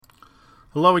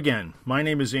Hello again. My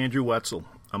name is Andrew Wetzel.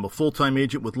 I'm a full-time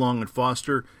agent with Long &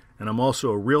 Foster, and I'm also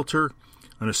a realtor,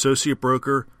 an associate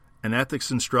broker, an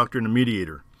ethics instructor, and a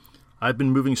mediator. I've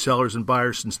been moving sellers and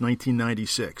buyers since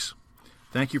 1996.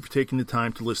 Thank you for taking the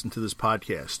time to listen to this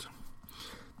podcast.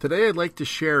 Today I'd like to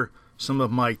share some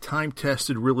of my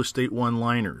time-tested real estate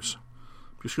one-liners.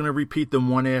 I'm just going to repeat them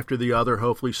one after the other.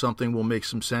 Hopefully something will make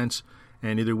some sense,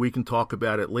 and either we can talk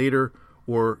about it later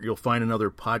or you'll find another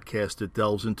podcast that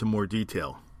delves into more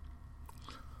detail.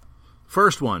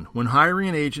 First one, when hiring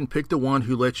an agent, pick the one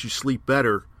who lets you sleep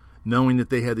better, knowing that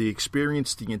they have the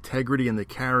experience, the integrity, and the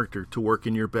character to work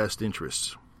in your best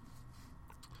interests.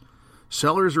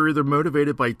 Sellers are either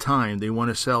motivated by time, they want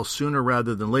to sell sooner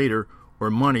rather than later, or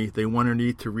money, they want or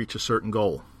need to reach a certain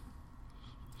goal.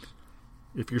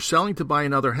 If you're selling to buy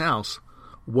another house,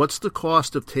 what's the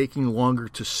cost of taking longer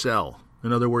to sell?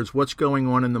 In other words, what's going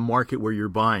on in the market where you're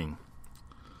buying?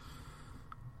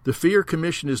 The fee or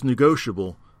commission is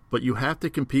negotiable, but you have to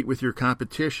compete with your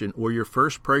competition or your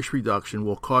first price reduction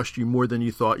will cost you more than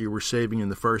you thought you were saving in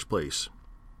the first place.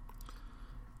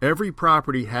 Every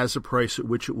property has a price at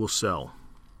which it will sell.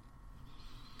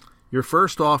 Your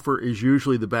first offer is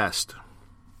usually the best.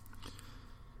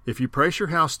 If you price your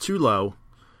house too low,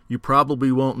 you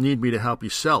probably won't need me to help you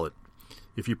sell it.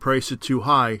 If you price it too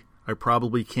high, I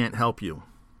probably can't help you.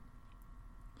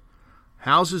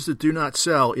 Houses that do not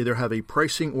sell either have a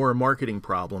pricing or a marketing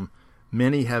problem.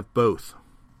 Many have both.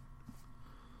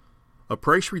 A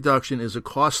price reduction is a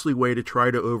costly way to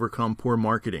try to overcome poor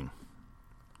marketing.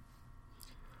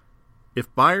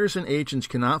 If buyers and agents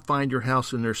cannot find your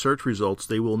house in their search results,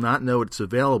 they will not know it's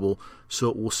available, so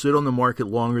it will sit on the market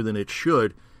longer than it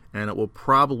should, and it will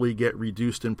probably get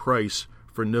reduced in price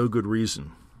for no good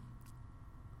reason.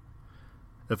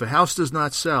 If a house does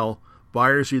not sell,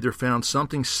 buyers either found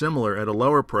something similar at a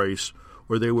lower price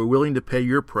or they were willing to pay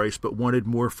your price but wanted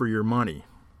more for your money.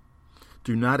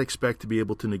 Do not expect to be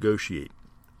able to negotiate.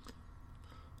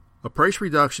 A price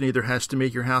reduction either has to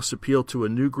make your house appeal to a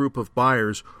new group of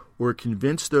buyers or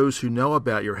convince those who know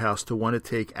about your house to want to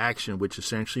take action, which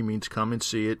essentially means come and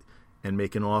see it and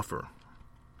make an offer.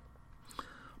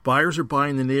 Buyers are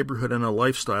buying the neighborhood and a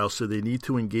lifestyle, so they need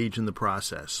to engage in the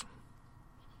process.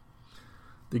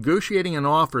 Negotiating an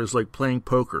offer is like playing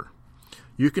poker.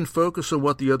 You can focus on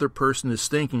what the other person is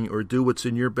thinking or do what's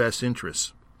in your best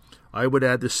interests. I would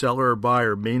add the seller or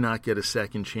buyer may not get a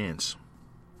second chance.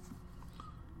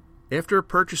 After a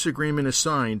purchase agreement is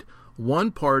signed,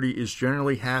 one party is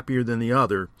generally happier than the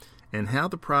other, and how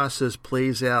the process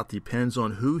plays out depends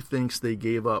on who thinks they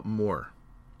gave up more.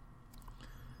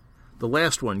 The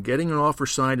last one, getting an offer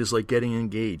signed is like getting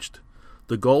engaged.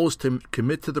 The goal is to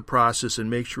commit to the process and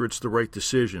make sure it's the right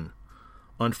decision.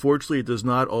 Unfortunately, it does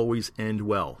not always end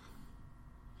well.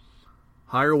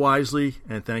 Hire wisely,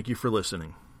 and thank you for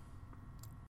listening.